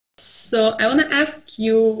So I want to ask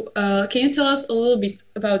you, can you tell us a little bit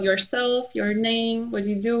about yourself, your name, what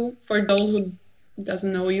you do, for those who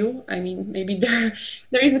doesn't know you? I mean, maybe there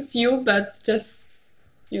is a few, but just,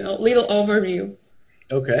 little overview.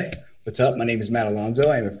 Okay. What's up? My name is Matt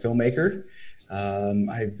Alonzo. I'm a filmmaker.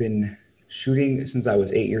 I've been shooting since I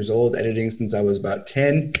was 8 years old, editing since I was about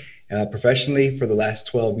 10, professionally for the last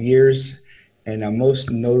 12 years. And my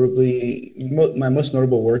most notable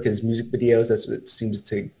work is music videos. That's what seems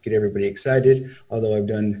to get everybody excited. Although I've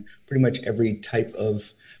done pretty much every type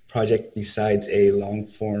of project besides a long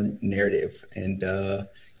form narrative. And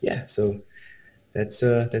yeah, so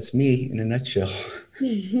that's me in a nutshell. Do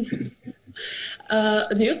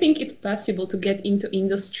you think it's possible to get into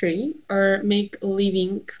industry or make a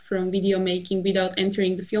living from video making without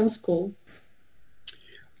entering the film school?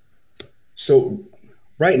 So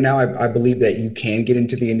right now, I believe that you can get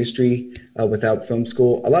into the industry without film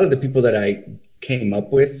school. A lot of the people that I came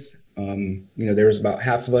up with, there was about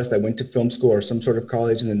half of us that went to film school or some sort of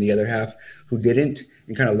college, and then the other half who didn't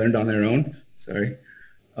and kind of learned on their own. Sorry.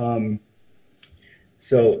 Um,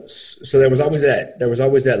 so there was always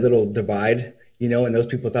that little divide, and those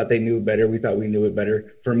people thought they knew it better. We thought we knew it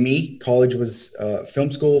better. For me, college was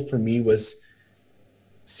film school. For me was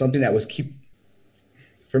something that was keep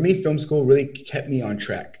for me, film school really kept me on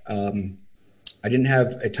track. I didn't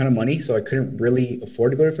have a ton of money, so I couldn't really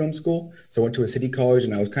afford to go to film school. So I went to a city college,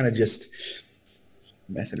 and I was kind of just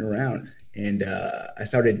messing around. And I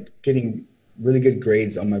started getting really good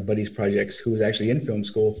grades on my buddy's projects, who was actually in film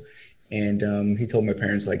school. And he told my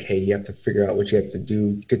parents, like, hey, you have to figure out what you have to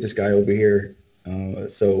do, get this guy over here.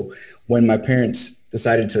 So when my parents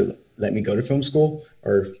decided to let me go to film school,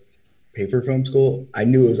 or pay for film school, I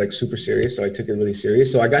knew it was like super serious. So I took it really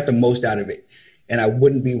serious. So I got the most out of it, and I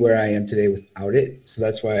wouldn't be where I am today without it. So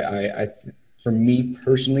that's why for me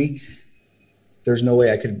personally, there's no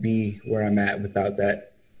way I could be where I'm at without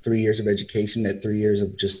that 3 years of education, that 3 years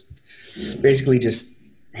of just basically just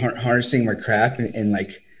harnessing my craft and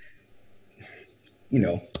like,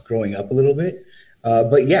 growing up a little bit.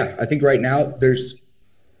 But yeah, I think right now just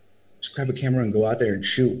grab a camera and go out there and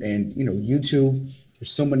shoot. And, YouTube,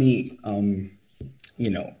 there's so many, you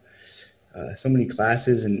know, so many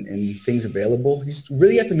classes and things available. You just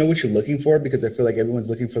really have to know what you're looking for, because I feel like everyone's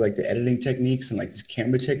looking for like the editing techniques and like these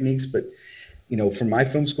camera techniques. But, for my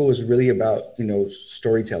film school is really about,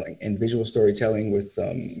 storytelling and visual storytelling with,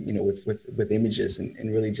 with images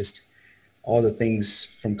and really just all the things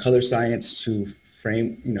from color science to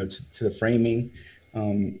frame, to the framing.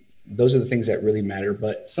 Those are the things that really matter,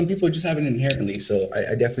 but some people just have it inherently. So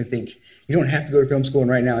I definitely think you don't have to go to film school. And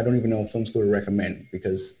right now, I don't even know film school to recommend,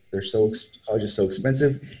 because college is so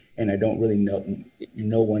expensive, and I don't really know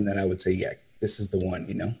one that I would say, yeah, this is the one.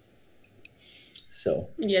 So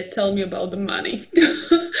Yeah, tell me about the money.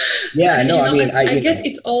 yeah, I know. I mean, I guess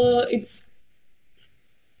it's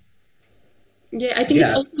yeah, I think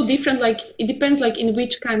it's yeah, also different. Like it depends, like in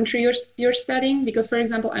which country you're studying. Because, for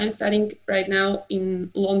example, I'm studying right now in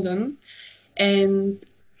London, and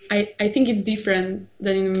I think it's different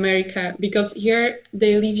than in America, because here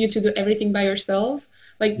they leave you to do everything by yourself.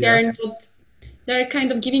 Like yeah, they're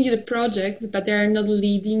kind of giving you the project, but they're not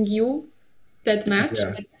leading you that much.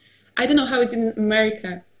 yeah. I don't know how it's in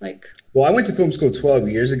America. Like, Well, I went to film school 12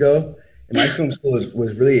 years ago, and my film school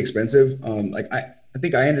was really expensive. I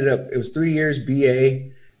think I ended up, it was 3 years BA.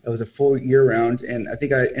 It was a full year round. And I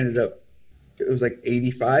think I ended up, it was like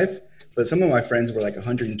 85. But some of my friends were like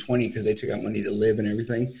 120 because they took out money to live and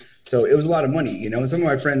everything. So it was a lot of money, And some of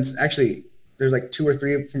my friends actually, there's like 2 or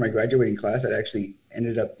 3 from my graduating class that actually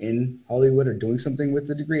ended up in Hollywood or doing something with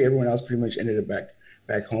the degree. Everyone else pretty much ended up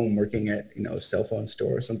back home working at a cell phone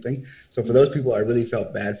store or something. So for those people, I really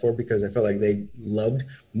felt bad for, because I felt like they loved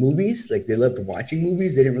movies, like they loved watching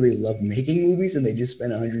movies. They didn't really love making movies, and they just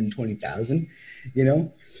spent 120,000. You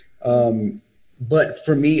know, but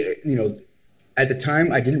for me, at the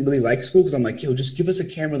time, I didn't really like school, because I'm like, yo, just give us a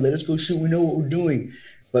camera, let us go shoot. We know what we're doing.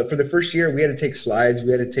 But for the first year, we had to take slides.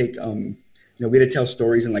 We had to take we had to tell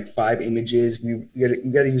stories in like 5 images. We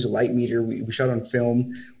got to use a light meter. We shot on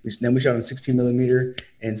film. Then we shot on 16 millimeter.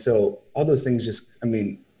 And so all those things just, I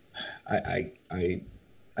mean, I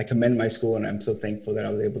commend my school, and I'm so thankful that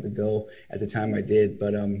I was able to go at the time I did.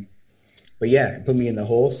 But yeah, it put me in the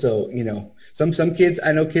hole. So, some kids,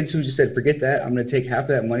 I know kids who just said, forget that. I'm going to take half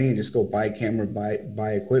that money and just go buy a camera,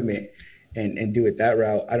 buy equipment and do it that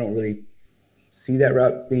route. I don't really see that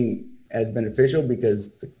route being as beneficial,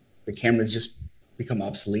 because the cameras just become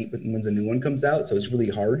obsolete when a new one comes out. So it's really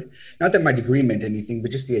hard. Not that my degree meant anything,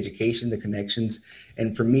 but just the education, the connections,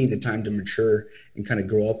 and for me, the time to mature and kind of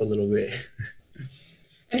grow up a little bit.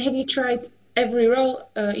 and have you tried every role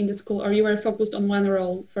in the school, or you were focused on one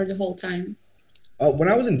role for the whole time? When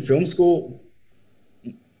I was in film school,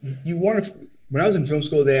 you want to when I was in film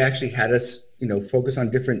school, they actually had us, focus on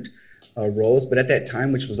different roles. But at that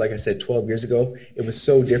time, which was like I said, 12 years ago, it was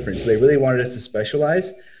so different. So they really wanted us to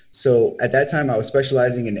specialize. So at that time, I was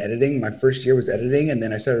specializing in editing. My first year was editing, and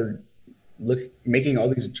then I started making all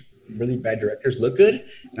these really bad directors look good.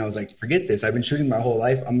 And I was like, forget this. I've been shooting my whole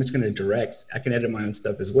life. I'm just going to direct. I can edit my own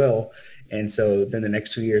stuff as well. And so then the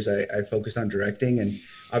next 2 years, I focused on directing. And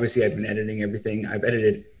obviously, I've been editing everything. I've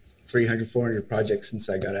edited 300, 400 projects since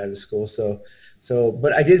I got out of school.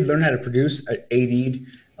 But I did learn how to produce, AD'd,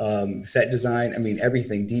 set design. I mean,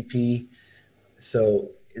 everything, DP.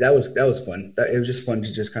 So that was fun. It was just fun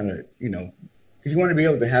to just kind of, because you want to be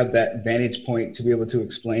able to have that vantage point to be able to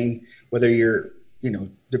explain whether you're,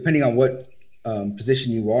 depending on what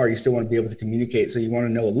position you are, you still want to be able to communicate. So you want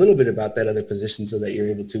to know a little bit about that other position so that you're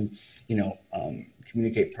able to,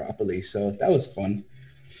 communicate properly. So that was fun.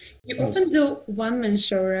 You often do one-man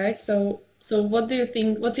show, right? So what do you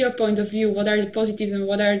think? What's your point of view? What are the positives and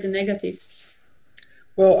what are the negatives?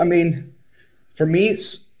 Well, I mean, for me,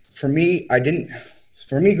 for me, I didn't.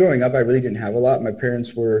 For me, growing up, I really didn't have a lot. My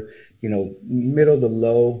parents were, middle to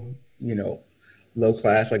low, low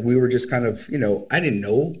class. Like we were just kind of, I didn't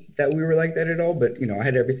know that we were like that at all. But I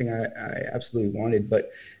had everything I absolutely wanted.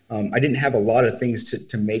 But I didn't have a lot of things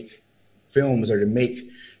to make films or to make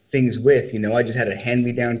things with. I just had a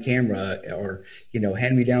hand-me-down camera or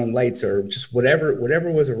hand-me-down lights or just whatever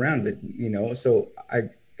was around it. So I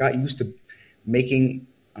got used to making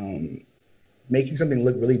making something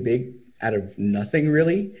look really big out of nothing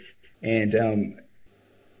really. And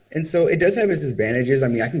so it does have its disadvantages. I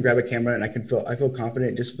mean, I can grab a camera and I feel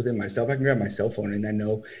confident just within myself. I can grab my cell phone and I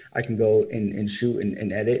know I can go and shoot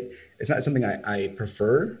and edit. It's not something I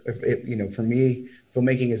prefer. For me,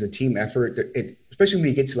 filmmaking is a team effort. Especially when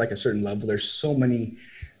you get to like a certain level, there's so many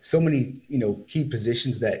key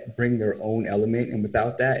positions that bring their own element, and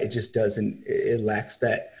without that, it just doesn't. It lacks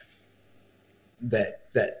that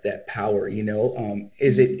power.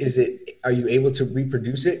 Is it? Are you able to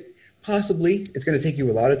reproduce it? Possibly. It's going to take you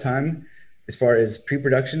a lot of time as far as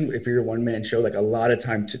pre-production. If you're a one-man show, like a lot of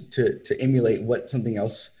time to emulate what somebody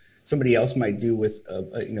else might do with a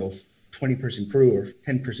 20-person crew or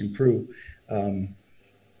 10-person crew.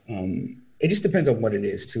 It just depends on what it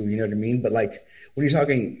is too. You know what I mean? But like when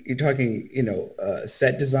you're talking,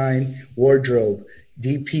 set design, wardrobe,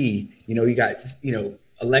 DP. You got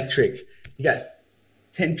electric. You got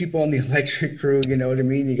 10 people on the electric crew. You know what I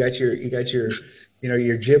mean? You got your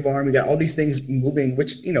your jib arm. You got all these things moving,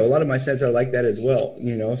 which a lot of my sets are like that as well.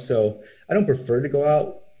 So I don't prefer to go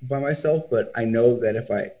out by myself, but I know that if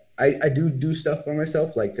I do stuff by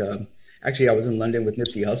myself. Like actually, I was in London with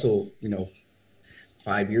Nipsey Hussle,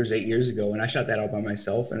 8 years ago, and I shot that all by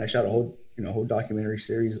myself, and I shot a whole documentary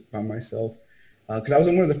series by myself because I was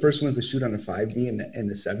one of the first ones to shoot on a 5D and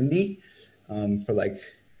the 7D for like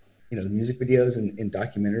the music videos and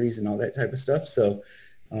documentaries and all that type of stuff. So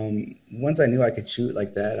once I knew I could shoot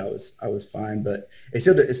like that, I was fine, but it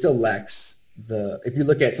still lacks if you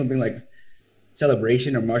look at something like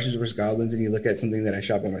Celebration or Martians vs. Goblins and you look at something that I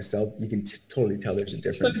shot by myself, you can totally tell there's a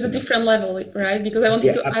difference. So it's a different level, right? Because I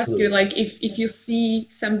wanted to ask you, like, if you see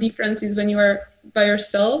some differences when you are by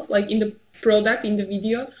yourself, like in the product, in the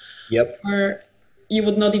video, or you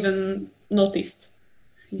would not even notice.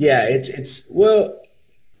 Yeah, well,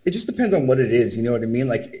 it just depends on what it is. You know what I mean?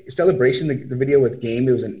 Like Celebration, the video with Game,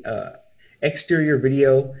 it was an exterior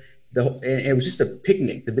video. And it was just a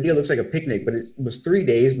picnic. The video looks like a picnic, but it was 3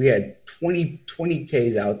 days. We had 20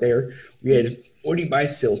 Ks out there. We had 40 by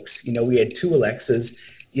Silks. We had 2 Alexas.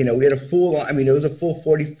 We had it was a full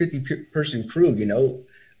 40, 50 person crew,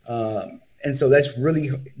 and so that's really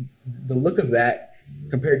the look of that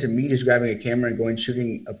compared to me just grabbing a camera and going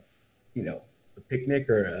shooting a picnic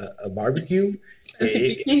or a barbecue.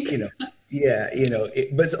 Yeah,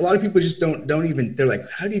 but a lot of people just don't even. They're like,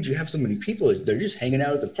 "How did you have so many people?" They're just hanging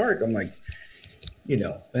out at the park. I'm like, and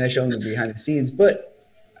I show them the behind the scenes. But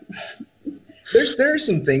there are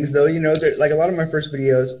some things though, like a lot of my first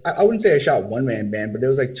videos. I wouldn't say I shot one man band, but there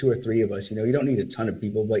was like 2 or 3 of us. You don't need a ton of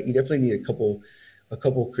people, but you definitely need a couple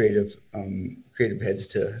creative heads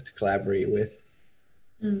to collaborate with.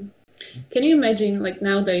 Can you imagine, like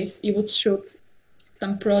nowadays, you would shoot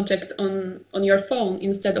some project on your phone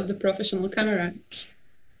instead of the professional camera?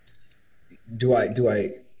 Do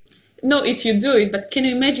I? No, if you do it, but can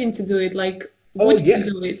you imagine to do it? Like, would you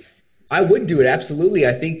do it? I would do it, absolutely.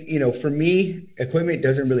 I think, for me, equipment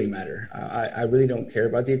doesn't really matter. I really don't care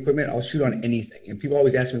about the equipment. I'll shoot on anything. And people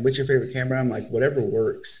always ask me, what's your favorite camera? I'm like, whatever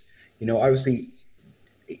works. Obviously,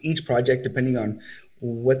 each project, depending on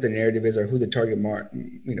what the narrative is or who the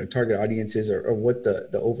target audience is, or what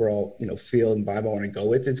the overall, feel and vibe I want to go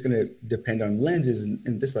with, it's going to depend on lenses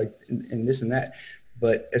and this, like, and this and that.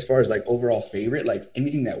 But as far as like overall favorite, like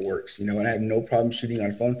anything that works, and I have no problem shooting on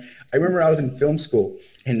a phone. I remember I was in film school,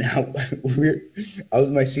 and now I was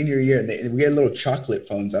my senior year, and we had little chocolate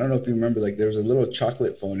phones. I don't know if you remember, like there was a little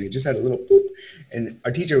chocolate phone. It just had a little boop, and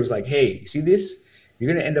our teacher was like, "Hey, you see this? You're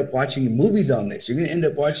going to end up watching movies on this. You're going to end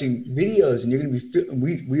up watching videos, and you're going to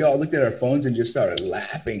be." We all looked at our phones and just started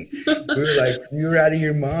laughing. We were like, "You're out of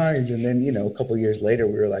your mind." And then, a couple of years later,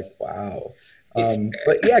 we were like, "Wow." It's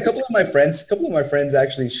But yeah, a couple of my friends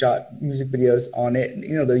actually shot music videos on it.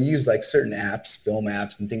 They'll use like certain apps, film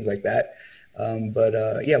apps, and things like that.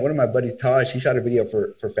 But yeah, one of my buddies, Taj, he shot a video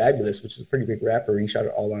for Fabulous, which is a pretty big rapper. He shot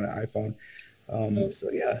it all on an iPhone. So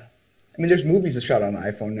yeah, I mean, there's movies that shot on an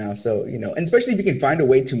iPhone now. So and especially if you can find a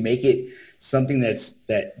way to make it something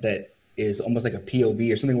that is almost like a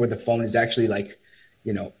POV, or something where the phone is actually like,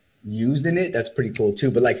 used in it, that's pretty cool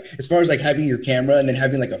too. But like, as far as like having your camera and then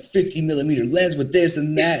having like a 50mm lens with this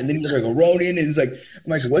and that, and then you have like a Ronin, and it's like,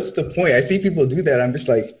 I'm like, what's the point? I see people do that. I'm just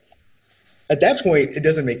like, at that point, it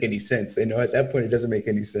doesn't make any sense. At that point, it doesn't make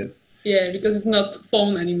any sense. Yeah, because it's not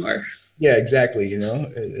phone anymore. Yeah, exactly.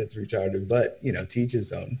 It's retarded, but teach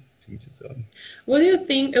his own. Teach his own. What do you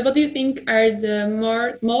think are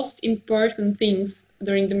the most important things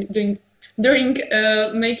during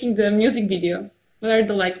making the music video? What are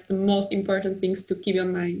the most important things to keep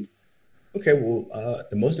in mind? Okay, well,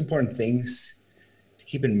 the most important things to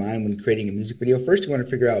keep in mind when creating a music video, first you want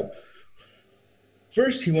to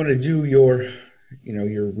do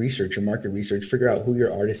your research, your market research, figure out who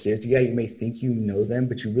your artist is. Yeah, you may think you know them,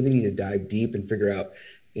 but you really need to dive deep and figure out,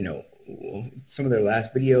 some of their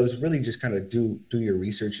last videos. Really just kind of do your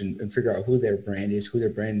research and figure out who their brand is, who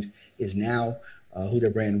their brand is now, who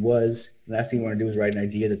their brand was. The last thing you want to do is write an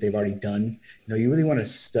idea that they've already done. You really want to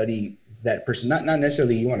study that person, not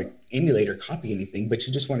necessarily you want to emulate or copy anything, but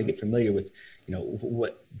you just want to get familiar with,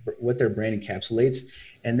 what their brand encapsulates.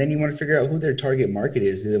 And then you want to figure out who their target market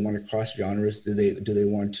is. Do they want to cross genres? Do they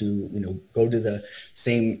want to, go to the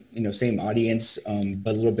same audience,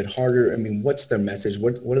 but a little bit harder? I mean, what's their message?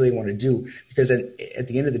 What do they want to do? Because at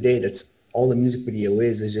the end of the day, that's all the music video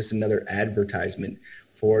is just another advertisement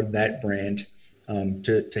for that brand,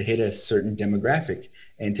 to hit a certain demographic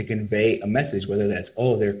and to convey a message, whether that's,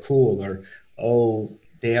 oh, they're cool, or, oh,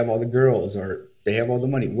 they have all the girls, or they have all the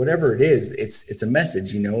money, whatever it is, it's a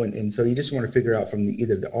message, and so you just want to figure out from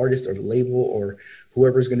either the artist or the label or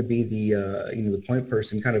whoever's going to be the point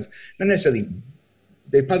person, kind of, not necessarily,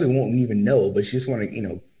 they probably won't even know, but you just want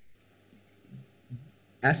to,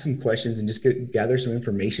 ask some questions and just gather some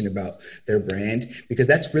information about their brand, because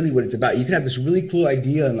that's really what it's about. You can have this really cool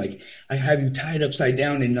idea and like, I have you tied upside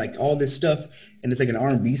down and like all this stuff, and it's like an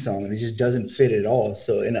R&B song and it just doesn't fit at all.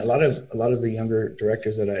 So, and a lot of the younger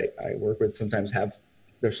directors that I work with sometimes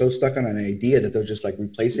they're so stuck on an idea that they'll just like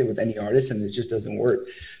replace it with any artist, and it just doesn't work.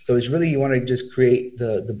 So it's really, you want to just create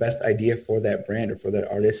the best idea for that brand or for that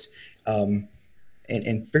artist,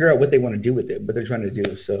 and figure out what they want to do with it, what they're trying to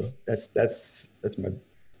do. So that's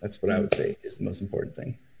what I would say is the most important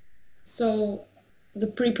thing. So the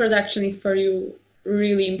pre-production is for you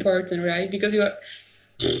really important, right? Because you are,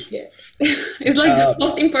 yeah, it's like the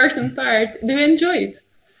most important part. Do you enjoy it?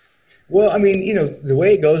 Well, I mean, the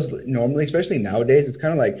way it goes normally, especially nowadays, it's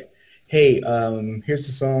kind of like, hey, here's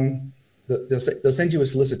the song. They'll send you a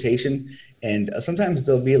solicitation, and sometimes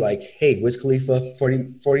they'll be like, hey, Wiz Khalifa,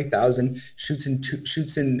 40,000,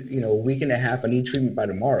 shoots in a week and a half. I need treatment by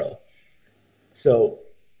tomorrow. So,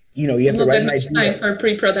 you have to write an idea. Time for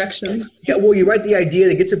pre-production. Yeah, well, you write the idea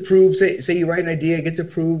that gets approved. Say you write an idea, it gets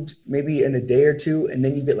approved maybe in a day or two, and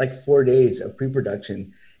then you get like 4 days of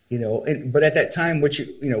pre-production. But at that time, what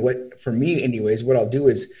for me anyways, what I'll do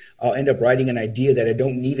is I'll end up writing an idea that I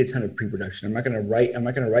don't need a ton of pre-production. I'm not gonna write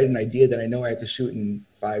an idea that I know I have to shoot in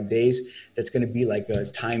 5 days. That's gonna be like a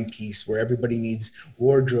timepiece where everybody needs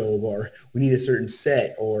wardrobe, or we need a certain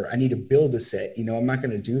set, or I need to build a set. I'm not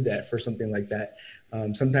gonna do that for something like that.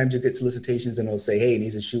 Sometimes you get solicitations and they'll say, hey, it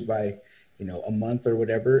needs to shoot by, a month or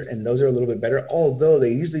whatever. And those are a little bit better, although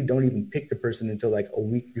they usually don't even pick the person until like a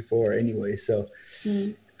week before anyway. So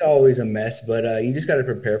it's always a mess, but you just got to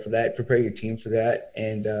prepare for that, prepare your team for that.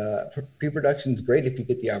 And pre-production is great if you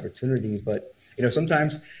get the opportunity. But,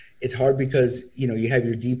 sometimes it's hard because, you have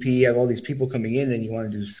your DP, you have all these people coming in and you want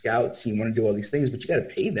to do scouts, you want to do all these things, but you got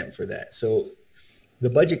to pay them for that. So the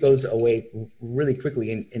budget goes away really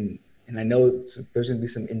quickly. And I know there's going to be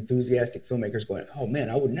some enthusiastic filmmakers going, oh man,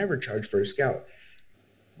 I would never charge for a scout.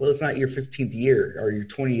 well, it's not your 15th year or your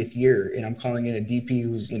 20th year, and I'm calling in a DP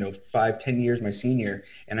who's 5, 10 years my senior,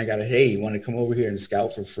 and I got to, hey, you want to come over here and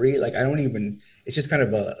scout for free? Like, I don't even. It's just kind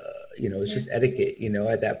of a, it's Yeah. just etiquette,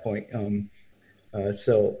 at that point.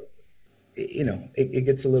 So it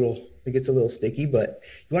gets a little sticky, but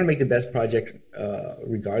you want to make the best project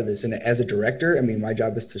regardless. And as a director, I mean, my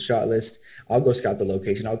job is to shot list. I'll go scout the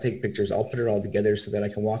location. I'll take pictures. I'll put it all together so that I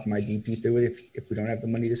can walk my DP through it if we don't have the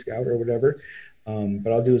money to scout or whatever.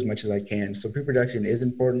 But I'll do as much as I can. So pre-production is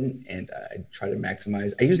important, and I try to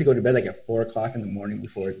maximize. I usually go to bed like at 4 o'clock in the morning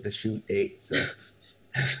before the shoot date. So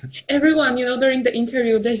Everyone, during the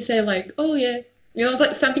interview, they say like, "Oh yeah,"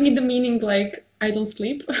 like something in the meaning like, "I don't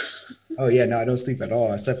sleep." oh yeah, no, I don't sleep at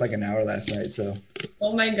all. I slept like an hour last night, so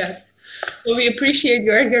Oh my God. So we appreciate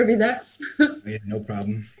you're here with us. yeah, no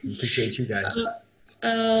problem. Appreciate you guys.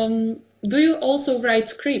 Do you also write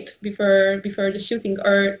script before the shooting,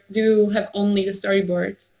 or do you have only the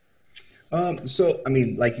storyboard? So I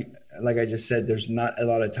mean, like I just said, there's not a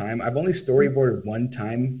lot of time. I've only storyboarded one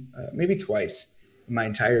time, maybe twice in my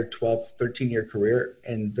entire 12, 13-year career,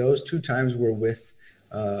 and those two times were with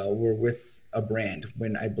a brand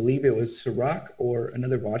when I believe it was Ciroc or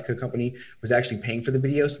another vodka company was actually paying for the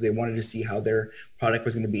video, so they wanted to see how their product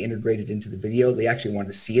was going to be integrated into the video. They actually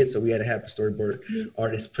wanted to see it, so we had to have a storyboard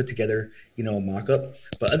artist put together, a mock-up.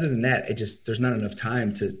 But other than that, there's not enough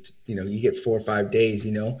time to you get 4 or 5 days,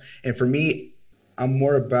 And for me, I'm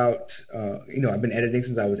more about, I've been editing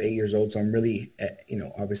since I was 8 years old. So I'm really,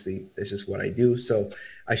 obviously this is what I do. So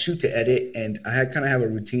I shoot to edit, and I kind of have a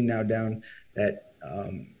routine now down that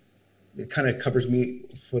it kind of covers me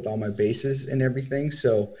with all my bases and everything.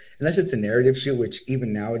 So unless it's a narrative shoot, which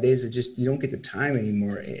even nowadays, you don't get the time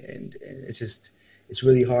anymore. And it's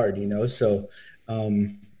really hard, So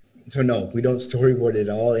no, we don't storyboard at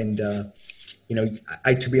all. And,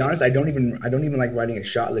 to be honest, I don't even like writing a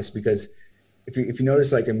shot list, because if you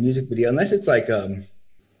notice like a music video, unless it's like, a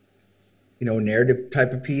narrative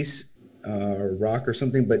type of piece, or rock or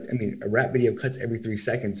something, but I mean, a rap video cuts every 3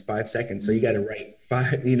 seconds, 5 seconds. So you got to write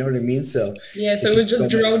five, you know what I mean? So Yeah, so it's we just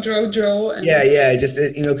just draw. And yeah.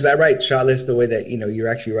 Because I write shot lists the way that, you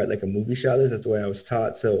actually write like a movie shot list. That's the way I was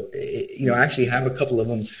taught. So, I actually have a couple of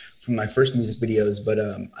them from my first music videos, but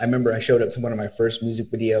I remember I showed up to one of my first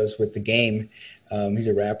music videos with The Game. He's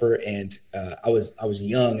a rapper, and I was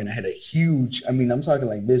young, and I had a huge, I mean, I'm talking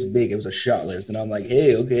like this big. It was a shot list, and I'm like,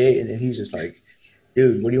 hey, okay. And then he's just like,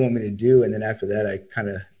 dude, what do you want me to do? And then after that, I kind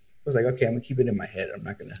of was like, okay, I'm gonna keep it in my head. I'm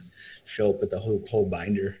not gonna show up with the whole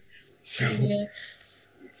binder. So yeah,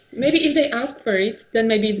 maybe if they ask for it, then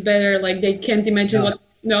maybe it's better. Like they can't imagine no, what.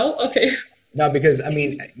 No, okay. no, because I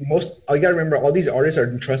mean, all you gotta remember, all these artists are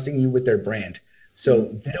entrusting you with their brand, so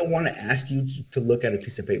they don't want to ask you to look at a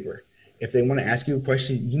piece of paper. If they want to ask you a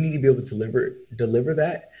question, you need to be able to deliver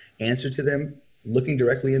that answer to them, looking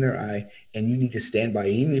directly in their eye, and you need to stand by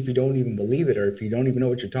it, even if you don't even believe it, or if you don't even know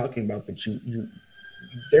what you're talking about. But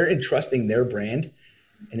they're entrusting their brand,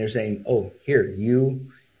 and they're saying, "Oh, here, you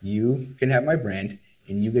can have my brand,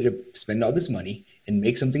 and you get to spend all this money and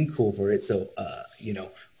make something cool for it." So,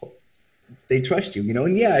 they trust you,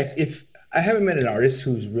 And yeah, if I haven't met an artist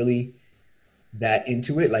who's really that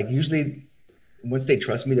into it, like usually once they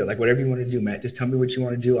trust me, they're like, whatever you want to do, Matt, just tell me what you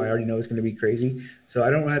want to do. I already know it's going to be crazy. So I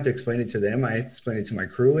don't have to explain it to them. I have to explain it to my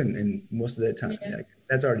crew. And most of the time, Yeah. like,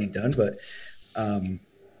 that's already done. But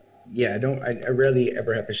yeah, I rarely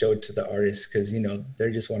ever have to show it to the artists, because,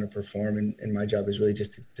 they just want to perform. And my job is really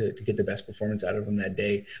just to get the best performance out of them that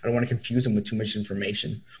day. I don't want to confuse them with too much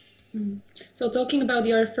information. So talking about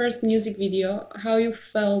your first music video, how you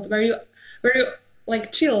felt? Were you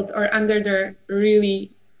like chilled or under the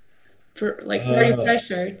really very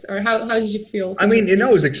pressured, or how did you feel? I mean, it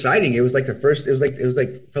was exciting. It was like the first.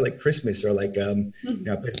 Felt like Christmas, or like I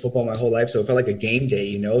played football my whole life, so it felt like a game day.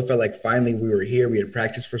 It felt like finally we were here. We had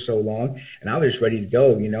practiced for so long, and I was just ready to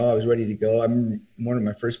go. I was ready to go. I remember one of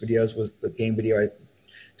my first videos was the game video I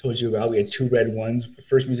told you about. We had 2 red 1s.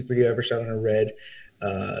 First music video I ever shot on a red.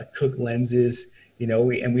 Cook lenses.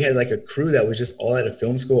 We had like a crew that was just all at a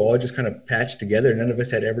film school, all just kind of patched together. None of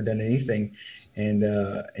us had ever done anything. And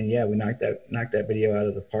yeah, we knocked that video out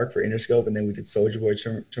of the park for Interscope, and then we did Soldier Boy,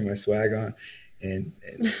 turn my swag on, and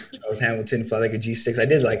Charles Hamilton, Fly Like a G6. I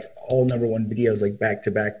did like all #1 videos, like back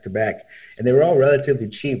to back to back, and they were all relatively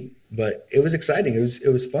cheap, but it was exciting. It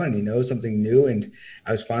was fun, something new, and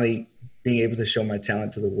I was finally being able to show my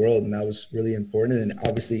talent to the world, and that was really important. And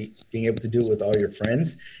obviously being able to do it with all your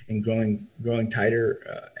friends and growing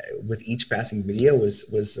tighter with each passing video was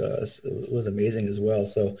amazing as well.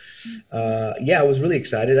 So yeah, I was really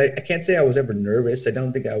excited. I can't say I was ever nervous. I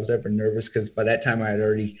don't think I was ever nervous, because by that time I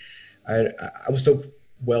was so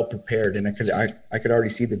well prepared, and I could already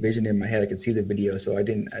see the vision in my head. I could see the video, so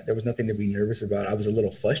there was nothing to be nervous about. I was a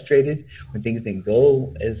little frustrated when things didn't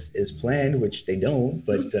go as planned, which they don't,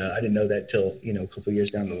 but I didn't know that till, a couple of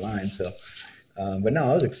years down the line. So, but no,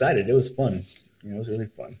 I was excited. It was fun. It was really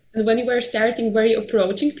fun. And when you were starting, were you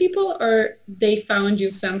approaching people or they found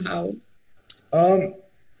you somehow?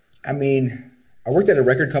 I mean, I worked at a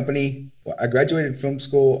record company. I graduated film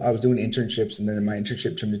school. I was doing internships, and then my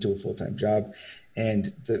internship turned into a full-time job. And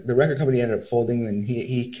the record company ended up folding, and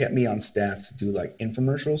he kept me on staff to do like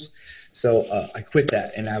infomercials. So I quit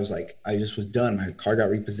that, and I was like, I just was done. My car got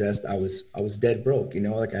repossessed. I was dead broke.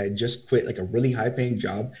 Like I had just quit like a really high-paying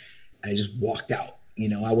job, and I just walked out.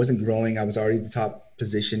 I wasn't growing. I was already the top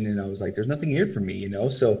position, and I was like, there's nothing here for me.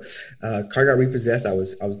 So car got repossessed. I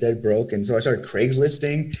was dead broke, and so I started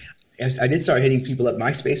Craigslisting. I did start hitting people up.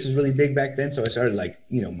 MySpace was really big back then, so I started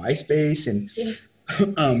MySpace, and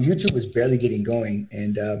YouTube was barely getting going.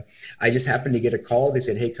 And I just happened to get a call. They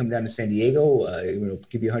said, "Hey, come down to San Diego.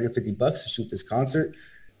 Give you $150 to shoot this concert."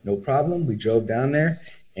 No problem. We drove down there,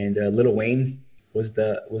 and Lil Wayne was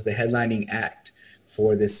the headlining act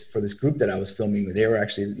for this group that I was filming. They were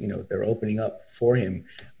actually, they were opening up for him,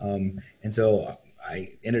 and so I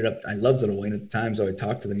loved Lil Wayne at the time, so I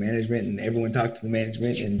talked to the management, and everyone talked to the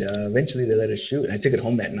management, and eventually they let us shoot. And I took it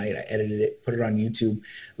home that night. I edited it, put it on YouTube,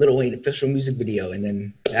 Lil Wayne official music video, and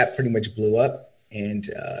then that pretty much blew up. And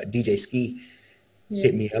DJ Ski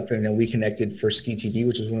hit me up, and then we connected for Ski TV,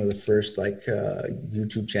 which was one of the first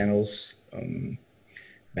YouTube channels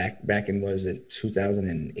back in, what was it,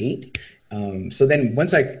 2008. So then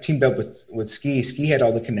once I teamed up with Ski had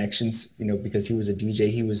all the connections, because he was a DJ,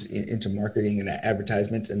 he was into marketing and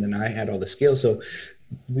advertisements, and then I had all the skills. So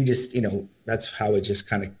we just, that's how it just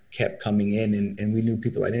kind of kept coming in, and we knew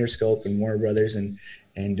people at Interscope and Warner Brothers, and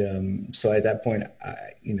so at that point,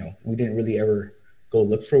 we didn't really ever go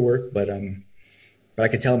look for work, but I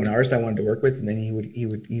could tell him an artist I wanted to work with, and then he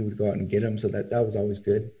would go out and get them. So that was always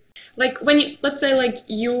good. Like when let's say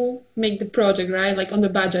you make the project, right? Like on the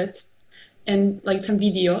budget and some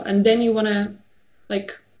video, and then you want to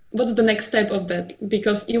what's the next step of that?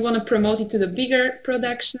 Because you want to promote it to the bigger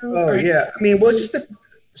productions. Oh, yeah. I mean, well,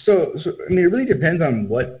 so I mean, it really depends on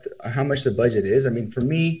how much the budget is. I mean, for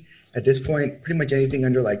me at this point, pretty much anything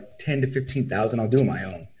under like 10 to 15,000, I'll do on my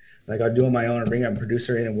own. I'll do on my own and bring a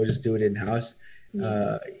producer in, and we'll just do it in house.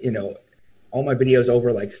 All my videos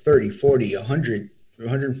over like 30, 40, 100,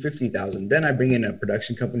 150,000. Then I bring in a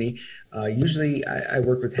production company. Usually I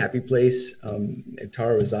work with Happy Place,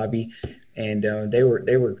 Tara Wasabi, and they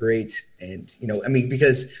were great. And, I mean,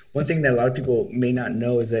 because one thing that a lot of people may not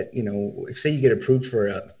know is that, if say you get approved for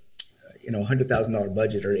a $100,000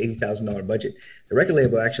 budget or $80,000 budget, the record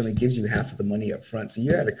label actually gives you half of the money up front. So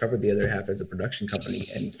you got to cover the other half as a production company.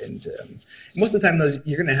 And most of the time, though,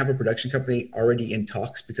 you're going to have a production company already in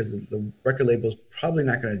talks, because the record label is probably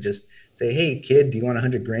not going to just say, "Hey, kid, do you want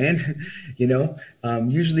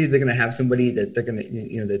 $100,000?" Usually they're going to have somebody that they're going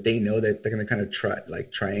to, that they know that they're going to kind of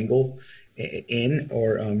triangle in,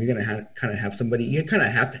 or you're going to have somebody. You kind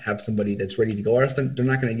of have to have somebody that's ready to go, or else they're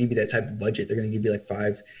not going to give you that type of budget. They're going to give you like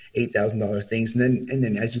 $5,000-$8,000 things, and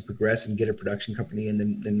then as you progress and get a production company, and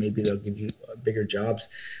then maybe they'll give you bigger jobs.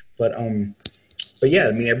 But yeah,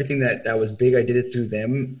 I mean, everything that was big, I did it through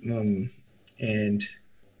them, and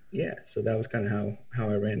yeah, so that was kind of how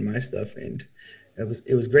I ran my stuff, and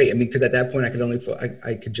it was great. I mean, because at that point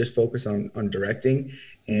I could just focus on directing,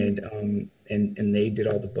 and they did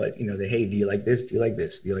all the, but they, "Hey, do you like this? Do you like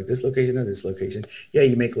this? Do you like this location or this location?" Yeah,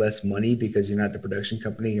 you make less money because you're not the production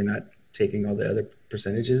company. You're not taking all the other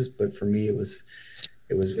percentages. But for me, it was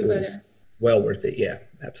well worth it. Yeah,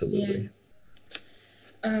 absolutely.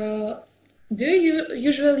 Yeah. Do you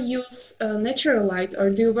usually use natural light, or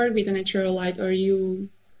do you work with a natural light, or you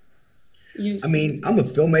use? I mean, I'm a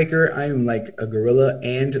filmmaker. I'm like a gorilla,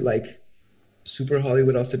 and like super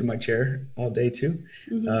Hollywood. I'll sit in my chair all day too.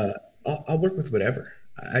 Mm-hmm. I'll work with whatever.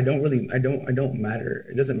 I don't matter.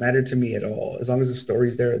 It doesn't matter to me at all. As long as the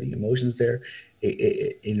story's there, the emotion's there,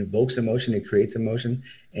 it evokes emotion, it creates emotion,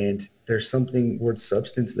 and there's something worth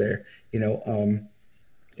substance there.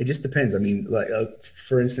 It just depends. I mean,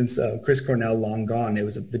 for instance, Chris Cornell, Long Gone. It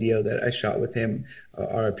was a video that I shot with him.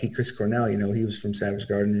 R.I.P. Chris Cornell. He was from Savage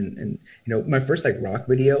Garden, and my first rock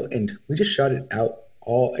video, and we just shot it out,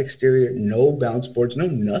 all exterior, no bounce boards, no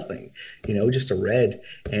nothing, just a red.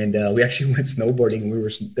 And we actually went snowboarding.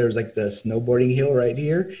 There was the snowboarding hill right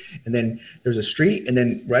here, and then there was a street, and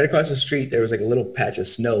then right across the street there was a little patch of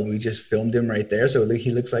snow. We just filmed him right there, so he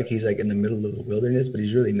looks like he's in the middle of the wilderness, but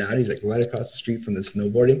he's really not. He's right across the street from the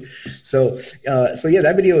snowboarding. So yeah,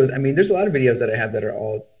 that video is. I mean, there's a lot of videos that I have that are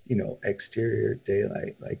all exterior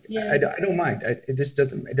daylight. Like Yeah. I don't mind. It just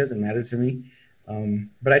doesn't matter to me.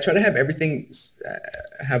 But I try to have everything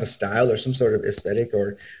have a style or some sort of aesthetic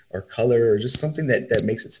or color or just something that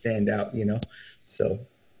makes it stand out. So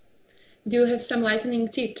Do you have some lightning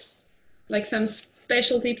tips, like some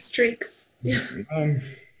special tips, tricks? Yeah. um,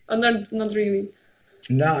 Or not really.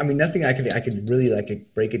 no, I mean nothing. I could really like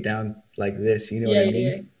break it down like this. You know what Yeah, I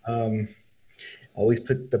yeah, mean? Always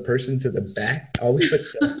put the person to the back. Always put.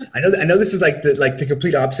 I know this is like the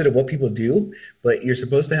complete opposite of what people do, but you're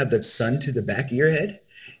supposed to have the sun to the back of your head,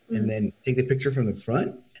 yeah. and then take the picture from the front,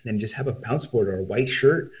 and then just have a bounce board or a white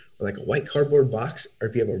shirt or like a white cardboard box, or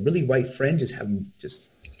if you have a really white friend, just have him just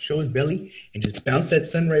show his belly and just bounce that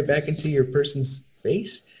sun right back into your person's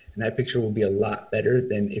face, and that picture will be a lot better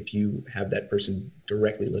than if you have that person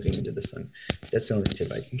directly looking into the sun. That's the only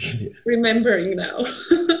tip I can give you. Remembering now.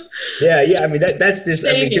 Yeah. I mean that's just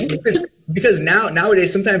I mean Saving. because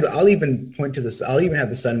nowadays sometimes I'll even point to this. I'll even have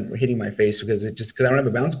the sun hitting my face because I don't have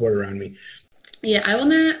a bounce board around me. Yeah, I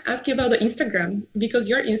want to ask you about the Instagram because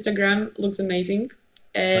your Instagram looks amazing.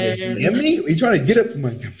 Trying to And DM me? Are you trying to get up my?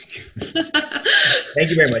 Thank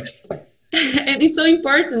you very much. and it's so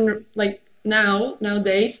important like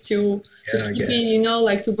nowadays to Yeah, I keep guess. it,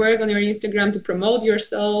 like to work on your Instagram to promote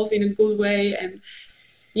yourself in a good way. And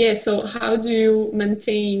yeah, so how do you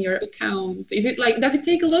maintain your account? Is it like, does it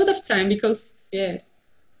take a lot of time? Because yeah.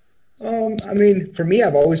 I mean, for me,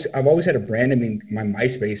 I've always had a brand. I mean, my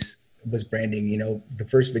MySpace was branding. The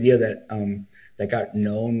first video that got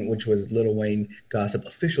known, which was Lil Wayne Gossip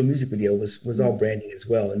official music video, was all branding as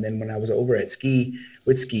well. And then when I was over at Ski,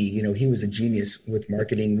 he was a genius with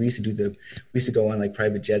marketing. We used to go on like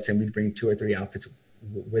private jets, and we'd bring 2 or 3 outfits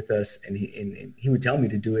with us, and he would tell me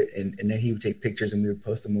to do it, and then he would take pictures and we would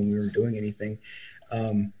post them when we were doing anything.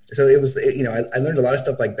 So it was, I learned a lot of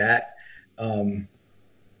stuff like that. And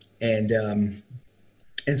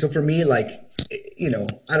so for me, like,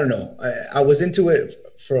 I don't know, I was into it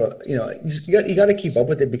for, you got to keep up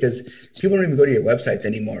with it because people don't even go to your websites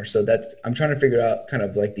anymore. So I'm trying to figure out kind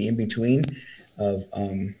of like the in between of,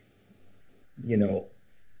 you know,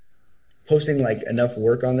 posting like enough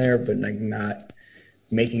work on there, but like not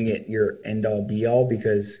making it your end all be all,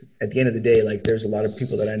 because at the end of the day, like there's a lot of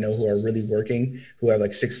people that I know who are really working who have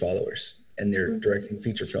like 6 followers and they're directing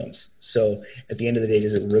feature films. So at the end of the day,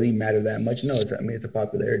 does it really matter that much? No, it's a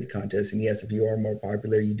popularity contest. And yes, if you are more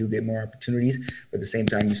popular, you do get more opportunities, but at the same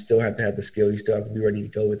time, you still have to have the skill. You still have to be ready to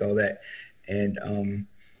go with all that. And,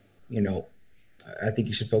 you know, I think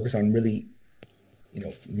you should focus on really,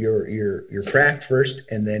 your craft first,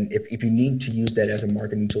 and then if you need to use that as a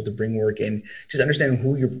marketing tool to bring work in, just understand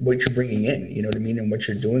what you're bringing in, you know what I mean, and what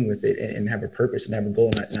you're doing with it, and have a purpose and have a goal,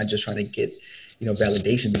 not just trying to get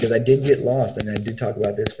validation. Because I did get lost, and I did talk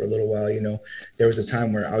about this for a little while. There was a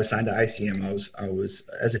time where I was signed to ICM. I was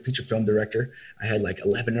as a feature film director. I had like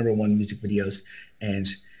 11 #1 music videos, and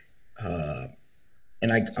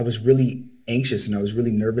I was really anxious and I was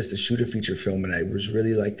really nervous to shoot a feature film, and I was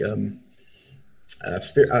really like I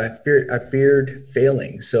feared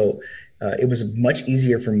failing. So it was much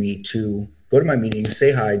easier for me to go to my meetings,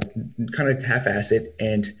 say hi, kind of half-ass it,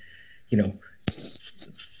 and you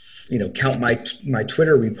know, count my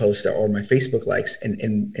Twitter reposts or my Facebook likes,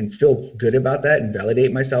 and feel good about that and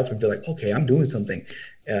validate myself and feel like, okay, I'm doing something.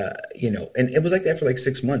 And it was like that for like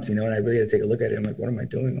 6 months, and I really had to take a look at it. I'm like, what am I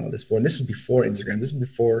doing all this for? And this is before Instagram. This is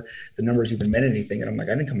before the numbers even meant anything. And I'm like,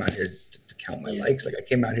 I didn't come out here to count my likes. Like I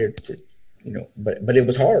came out here to, but it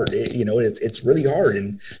was hard. It's really hard.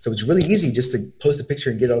 And so it's really easy just to post a picture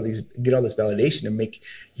and get all this validation and make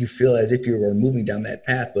you feel as if you were moving down that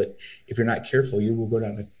path. But if you're not careful, you will go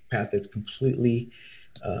down a path that's completely,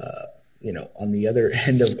 on the other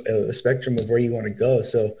end of a spectrum of where you want to go.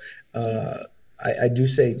 So, I do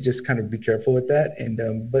say just kind of be careful with that,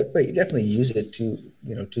 and but you definitely use it to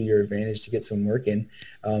your advantage to get some work in.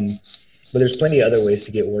 But there's plenty of other ways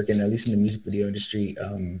to get work in, at least in the music video industry.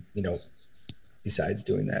 Besides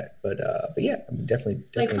doing that, but yeah, I mean, definitely.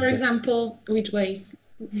 Like for example, which ways?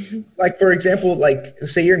 Like for example, like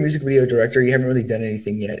say you're a music video director, you haven't really done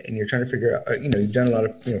anything yet, and you're trying to figure out, you've done a lot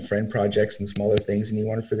of friend projects and smaller things, and you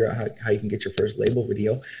want to figure out how you can get your first label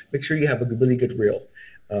video. Make sure you have a really good reel.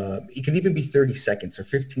 It can even be 30 seconds or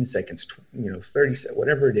 15 seconds, 30,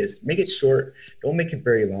 whatever it is. Make it short. Don't make it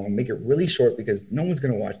very long. Make it really short because no one's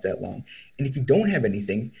going to watch that long. And if you don't have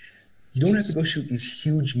anything, you don't have to go shoot these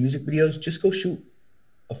huge music videos. Just go shoot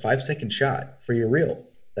a 5-second shot for your reel.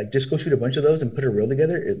 Like just go shoot a bunch of those and put a reel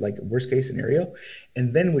together, like worst case scenario.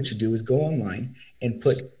 And then what you do is go online and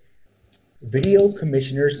put video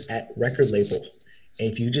commissioners at record label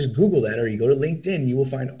if you just Google that or you go to LinkedIn, you will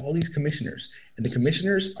find all these commissioners. And the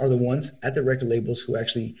commissioners are the ones at the record labels who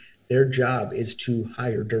actually, their job is to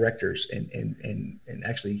hire directors and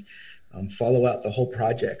actually follow out the whole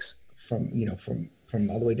projects from, from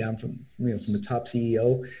all the way down from the top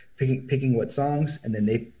CEO, picking what songs, and then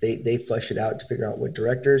they flush it out to figure out what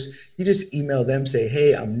directors. You just email them, say,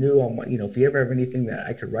 hey, I'm new. If you ever have anything that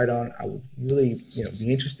I could write on, I would really, be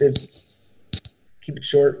interested. Keep it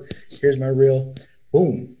short. Here's my reel.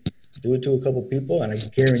 Boom. Do it to a couple people, and I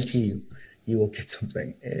guarantee you will get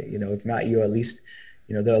something. If not, you at least,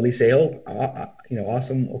 they'll at least say, oh,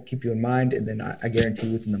 awesome. I'll keep you in mind, and then I guarantee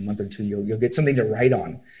you within a month or two, you'll get something to write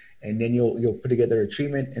on, and then you'll put together a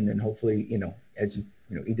treatment, and then hopefully, as you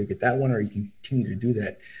either get that one or you continue to do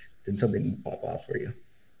that, then something will pop off for you.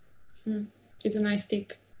 It's a nice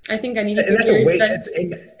tip. I think I needed and to that's a hear way that.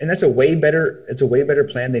 that's a way better it's a way better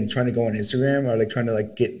plan than trying to go on Instagram or like trying to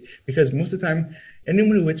like get, because most of the time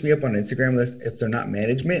anyone who hits me up on Instagram, if they're not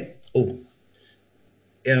management,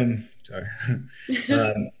 sorry,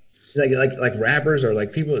 like rappers or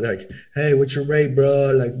like people like, hey, what's your rate,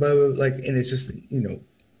 bro? Like blah, blah, like, and it's just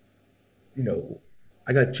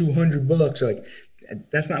I got $200. Like,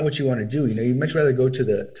 that's not what you want to do. You'd much rather go to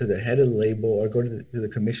the head of the label or go to the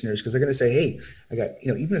commissioners, because they're going to say, hey, I got,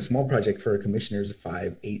 even a small project for a commissioner is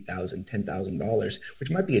 $5,000, $8,000, $10,000, which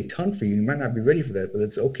might be a ton for you. You might not be ready for that, but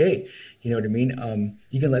it's okay. You know what I mean?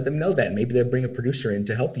 You can let them know that. Maybe they'll bring a producer in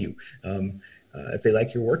to help you if they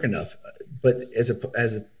like your work enough. But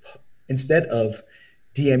instead of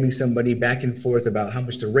DMing somebody back and forth about how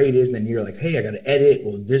much the rate is, and then you're like, hey, I got to edit.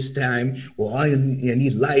 Well, this time, I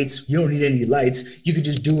need lights. You don't need any lights. You could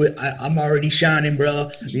just do it. I'm already shining,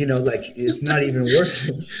 bro. Like, it's not even worth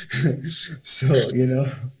it. So,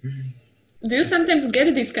 Do you sometimes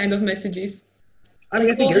get these kind of messages? I mean,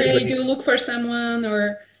 like, I think hey, do you look for someone?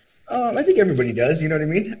 Or I think everybody does. You know what I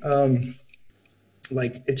mean?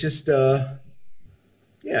 Like, it's just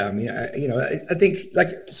yeah, I mean, I think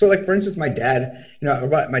like for instance, my dad, I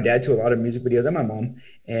brought my dad to a lot of music videos and my mom,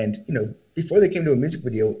 and before they came to a music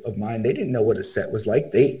video of mine, they didn't know what a set was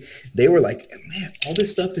like. They were like, man, all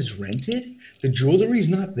this stuff is rented. The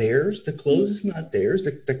jewelry's not theirs. The clothes is not theirs.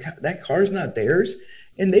 That car's not theirs.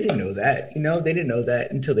 And they didn't know that. They didn't know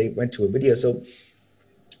that until they went to a video. So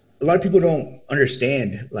a lot of people don't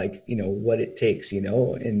understand what it takes,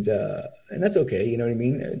 and that's okay. You know what I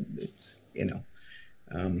mean? It's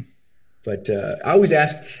but I always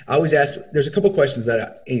ask, there's a couple of questions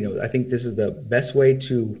that I think this is the best way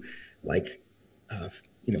to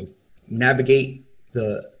navigate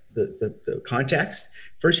the contacts.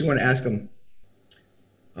 First, you want to ask them,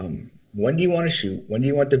 when do you want to shoot? When do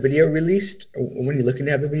you want the video released? Or when you're looking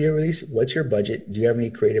to have the video released? What's your budget? Do you have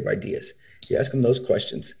any creative ideas? You ask them those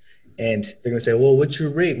questions, and they're going to say, well, what's your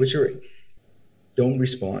rate? Don't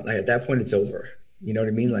respond. Like, at that point, it's over. You know what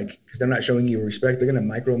I mean? Like, because they're not showing you respect. They're going to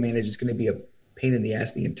micromanage. It's going to be a pain in the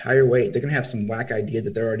ass the entire way. They're going to have some whack idea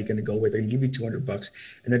that they're already going to go with. They're going to give you $200,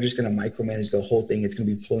 and they're just going to micromanage the whole thing. It's going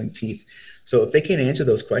to be pulling teeth. So if they can't answer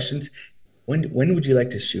those questions, when would you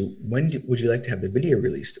like to shoot? When would you like to have the video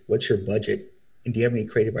released? What's your budget? And do you have any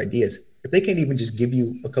creative ideas? If they can't even just give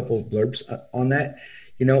you a couple of blurbs on that,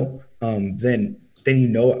 then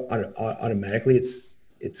automatically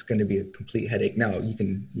it's going to be a complete headache. Now you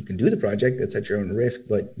can do the project. That's at your own risk,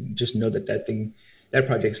 but just know that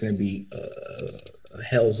project's going to be a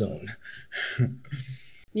hell zone.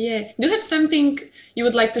 Yeah. Do you have something you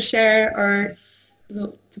would like to share or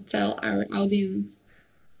to tell our audience?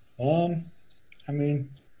 I mean,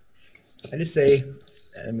 I just say,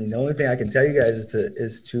 the only thing I can tell you guys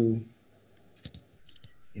is to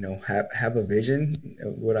have a vision.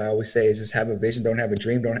 What I always say is just have a vision. Don't have a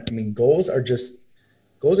dream. Goals are just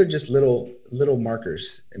little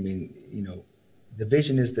markers. The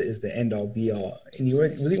vision is the end all be all, and you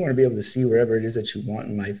really want to be able to see wherever it is that you want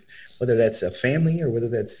in life, whether that's a family or whether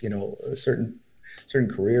that's a certain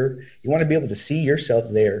career. You want to be able to see yourself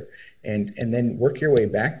there, and then work your way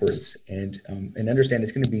backwards, and understand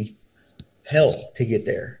it's going to be hell to get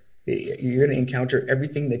there. You're going to encounter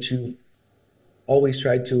everything that you always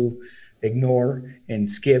tried to ignore and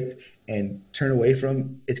skip and turn away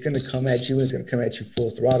from. It's going to come at you, and it's going to come at you full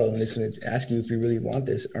throttle, and it's going to ask you if you really want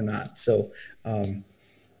this or not. So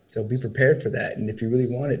be prepared for that. And if you really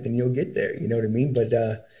want it, then you'll get there. You know what I mean? But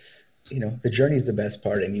the journey is the best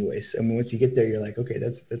part anyways. Once you get there, you're like, okay,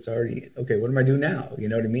 that's already okay. What am I doing now? You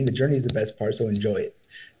know what I mean? The journey is the best part. So enjoy it.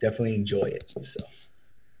 Definitely enjoy it. So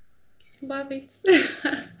Love it.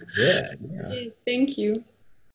 yeah. Thank you.